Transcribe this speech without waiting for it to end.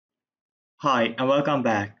Hi, and welcome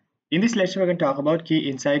back. In this lecture, we're going to talk about key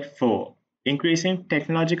insight 4, increasing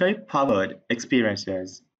technologically powered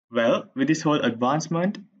experiences. Well, with this whole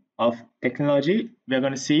advancement of technology, we're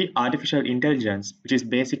going to see artificial intelligence, which is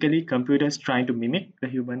basically computers trying to mimic the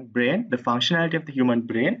human brain, the functionality of the human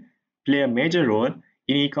brain, play a major role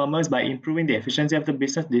in e-commerce by improving the efficiency of the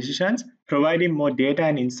business decisions, providing more data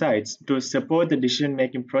and insights to support the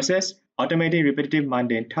decision-making process, automating repetitive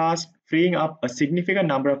mundane tasks, freeing up a significant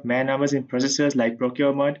number of man-hours in processes like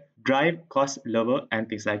procurement, drive costs lower, and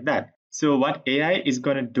things like that. So what AI is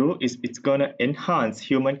going to do is it's going to enhance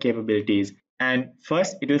human capabilities. And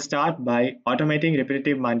first, it will start by automating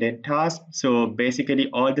repetitive mundane tasks. So basically,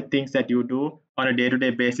 all the things that you do on a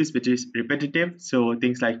day-to-day basis, which is repetitive. So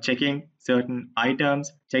things like checking certain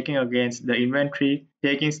items, checking against the inventory,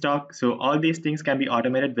 taking stock. So all these things can be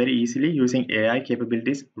automated very easily using AI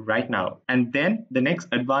capabilities right now. And then the next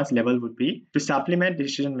advanced level would be to supplement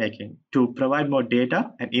decision making, to provide more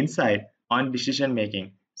data and insight on decision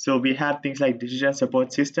making. So we have things like decision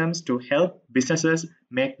support systems to help businesses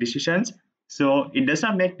make decisions. So it does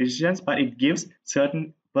not make decisions, but it gives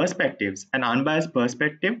certain perspectives, an unbiased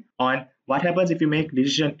perspective on what happens if you make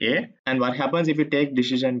decision A and what happens if you take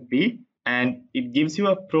decision B. And it gives you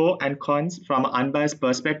a pro and cons from an unbiased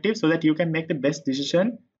perspective so that you can make the best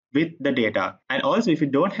decision with the data. And also, if you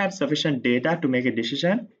don't have sufficient data to make a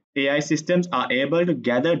decision, AI systems are able to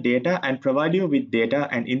gather data and provide you with data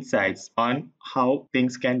and insights on how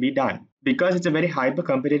things can be done. Because it's a very hyper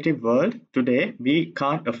competitive world today, we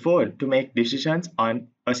can't afford to make decisions on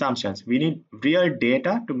assumptions. We need real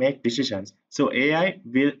data to make decisions. So AI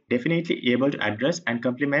will definitely be able to address and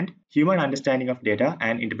complement human understanding of data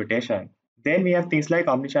and interpretation. Then we have things like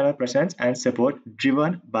omnichannel presence and support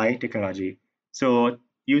driven by technology. So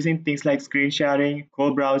using things like screen sharing,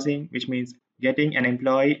 co-browsing, which means getting an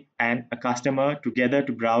employee and a customer together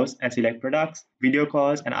to browse and select products, video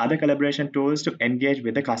calls, and other collaboration tools to engage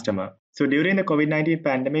with the customer. So during the COVID-19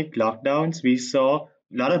 pandemic lockdowns, we saw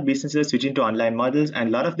a lot of businesses switching to online models and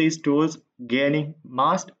a lot of these tools gaining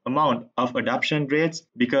mass amount of adoption rates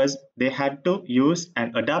because they had to use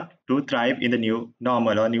and adapt to thrive in the new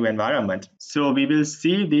normal or new environment. So we will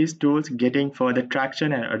see these tools getting further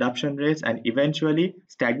traction and adoption rates and eventually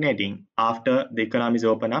stagnating after the economies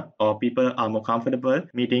open up or people are more comfortable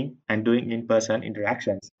meeting and doing in-person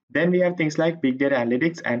interactions. Then we have things like big data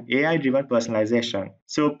analytics and AI driven personalization.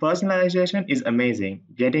 So, personalization is amazing,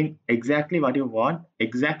 getting exactly what you want,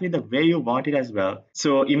 exactly the way you want it as well.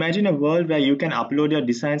 So, imagine a world where you can upload your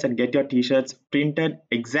designs and get your t shirts printed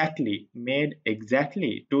exactly, made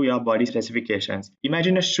exactly to your body specifications.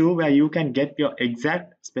 Imagine a shoe where you can get your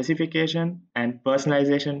exact specification and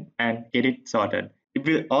personalization and get it sorted. It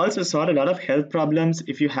will also solve a lot of health problems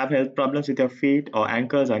if you have health problems with your feet or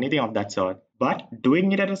ankles or anything of that sort. But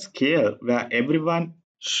doing it at a scale where everyone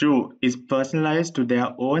shoe is personalized to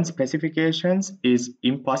their own specifications is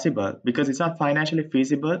impossible because it's not financially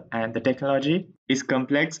feasible and the technology is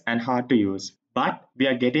complex and hard to use. But we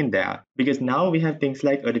are getting there because now we have things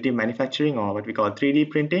like additive manufacturing or what we call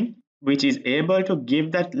 3D printing, which is able to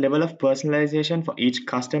give that level of personalization for each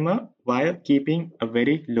customer while keeping a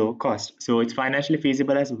very low cost. So it's financially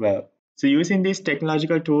feasible as well. So using these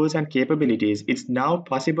technological tools and capabilities, it's now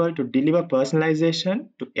possible to deliver personalization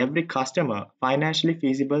to every customer financially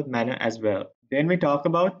feasible manner as well. Then we talk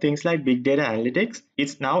about things like big data analytics.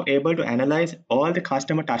 It's now able to analyze all the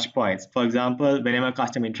customer touch points. For example, whenever a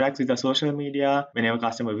customer interacts with the social media, whenever a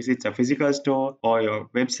customer visits a physical store or your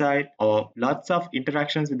website, or lots of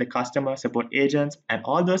interactions with the customer support agents, and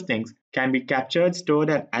all those things can be captured, stored,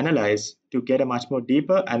 and analyzed to get a much more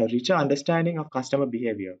deeper and a richer understanding of customer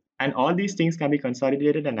behavior. And all these things can be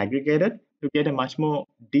consolidated and aggregated to get a much more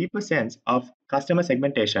deeper sense of customer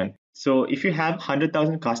segmentation. So if you have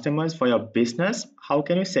 100,000 customers for your business, how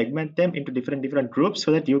can you segment them into different groups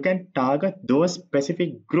so that you can target those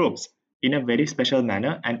specific groups in a very special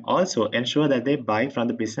manner and also ensure that they buy from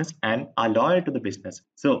the business and are loyal to the business.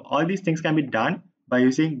 So all these things can be done by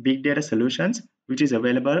using big data solutions, which is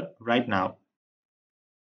available right now.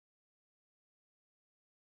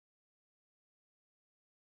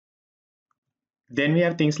 Then we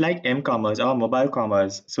have things like m-commerce or mobile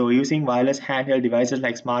commerce. So using wireless handheld devices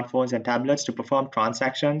like smartphones and tablets to perform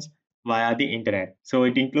transactions via the internet. So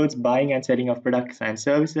it includes buying and selling of products and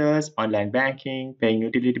services, online banking, paying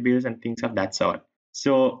utility bills and things of that sort.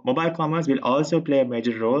 So mobile commerce will also play a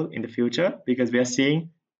major role in the future because we are seeing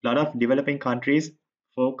a lot of developing countries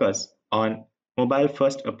focus on mobile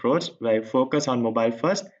first approach, where focus on mobile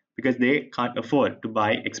first because they can't afford to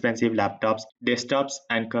buy expensive laptops, desktops,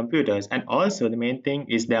 and computers. And also, the main thing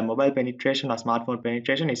is their mobile penetration or smartphone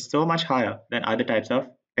penetration is so much higher than other types of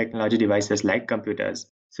technology devices like computers.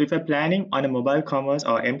 So if you're planning on a mobile commerce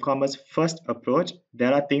or m-commerce first approach,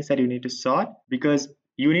 there are things that you need to sort because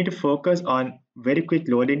you need to focus on very quick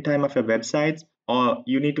loading time of your websites, or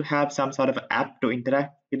you need to have some sort of app to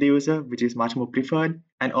interact with the user, which is much more preferred.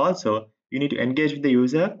 And also, you need to engage with the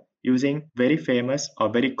user using very famous or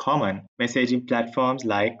very common messaging platforms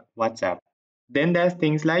like WhatsApp. Then there's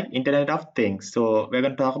things like Internet of Things. So we're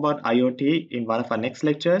going to talk about IoT in one of our next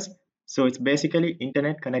lectures. So it's basically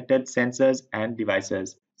internet connected sensors and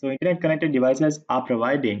devices. So internet connected devices are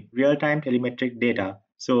providing real-time telemetric data.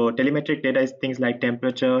 So telemetric data is things like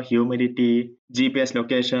temperature, humidity, GPS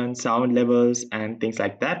location, sound levels, and things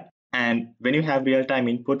like that. And when you have real-time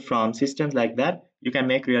input from systems like that, you can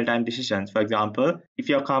make real-time decisions. For example, if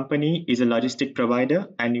your company is a logistic provider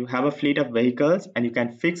and you have a fleet of vehicles and you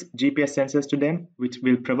can fix GPS sensors to them, which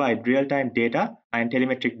will provide real-time data and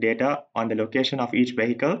telemetric data on the location of each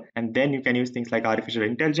vehicle, and then you can use things like artificial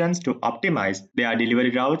intelligence to optimize their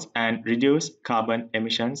delivery routes and reduce carbon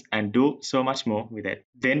emissions and do so much more with it.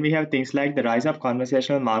 Then we have things like the rise of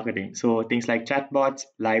conversational marketing. So things like chatbots,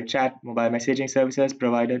 live chat, mobile messaging services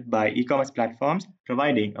provided by e-commerce platforms,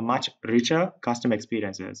 providing a much richer customer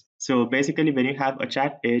experiences. So basically, when you have a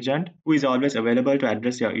chat agent who is always available to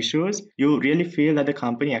address your issues, you really feel that the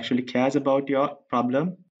company actually cares about your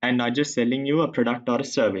problem and not just selling you a product or a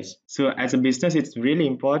service. So as a business, it's really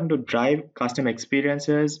important to drive customer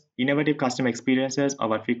experiences, innovative customer experiences, or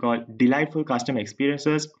what we call delightful customer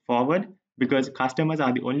experiences forward, because customers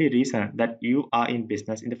are the only reason that you are in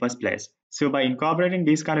business in the first place. So by incorporating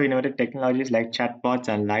these kind of innovative technologies like chatbots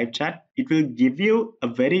and live chat, it will give you a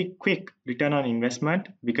very quick return on investment,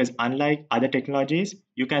 because unlike other technologies,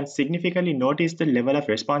 you can significantly notice the level of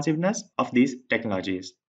responsiveness of these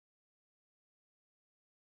technologies.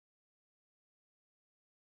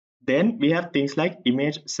 Then we have things like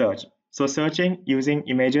image search. So searching using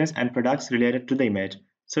images and products related to the image.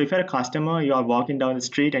 So if you're a customer, you are walking down the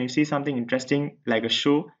street and you see something interesting like a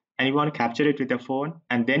shoe, and you want to capture it with your phone,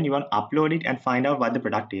 and then you want to upload it and find out what the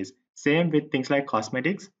product is. Same with things like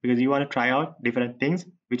cosmetics, because you want to try out different things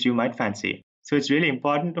which you might fancy. So it's really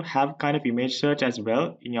important to have kind of image search as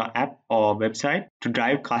well in your app or website to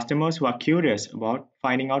drive customers who are curious about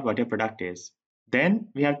finding out what your product is. Then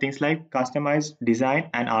we have things like customized design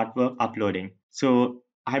and artwork uploading. So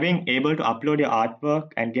having able to upload your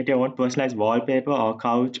artwork and get your own personalized wallpaper or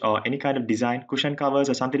couch or any kind of design, cushion covers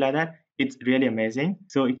or something like that, it's really amazing.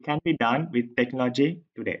 So it can be done with technology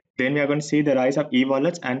today. Then we are going to see the rise of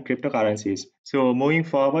e-wallets and cryptocurrencies. So moving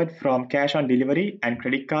forward from cash on delivery and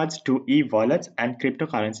credit cards to e-wallets and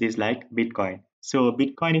cryptocurrencies like Bitcoin. So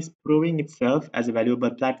Bitcoin is proving itself as a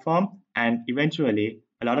valuable platform, and eventually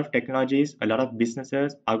a lot of technologies, a lot of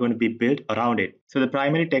businesses are going to be built around it. So the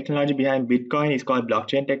primary technology behind Bitcoin is called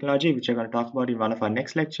blockchain technology, which we're going to talk about in one of our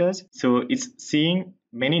next lectures. So it's seeing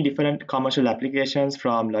many different commercial applications,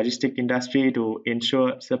 from logistic industry to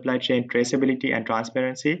ensure supply chain traceability and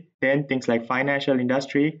transparency. Then things like financial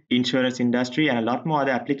industry, insurance industry, and a lot more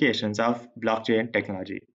other applications of blockchain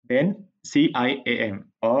technology. Then CIAM,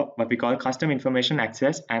 or what we call custom information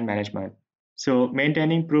access and management. So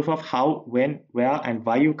maintaining proof of how, when, where, and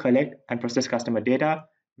why you collect and process customer data,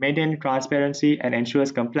 maintaining transparency and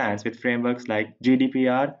ensures compliance with frameworks like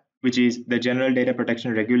GDPR, which is the General Data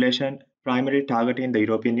Protection Regulation, primarily targeting the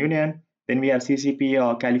European Union. Then we have CCPA,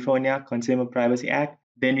 or California Consumer Privacy Act.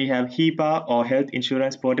 Then we have HIPAA, or Health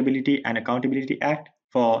Insurance Portability and Accountability Act,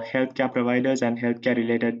 for healthcare providers and healthcare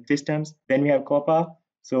related systems. Then we have COPPA,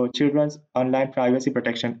 so Children's Online Privacy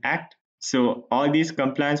Protection Act. So all these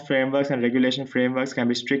compliance frameworks and regulation frameworks can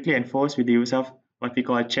be strictly enforced with the use of what we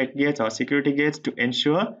call check gates or security gates to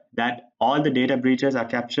ensure that all the data breaches are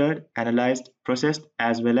captured, analyzed, processed,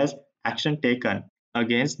 as well as action taken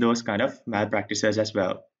against those kind of malpractices as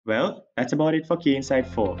well. Well, that's about it for Key Insight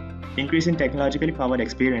 4, increasing technologically powered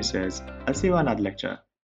experiences. I'll see you on another lecture.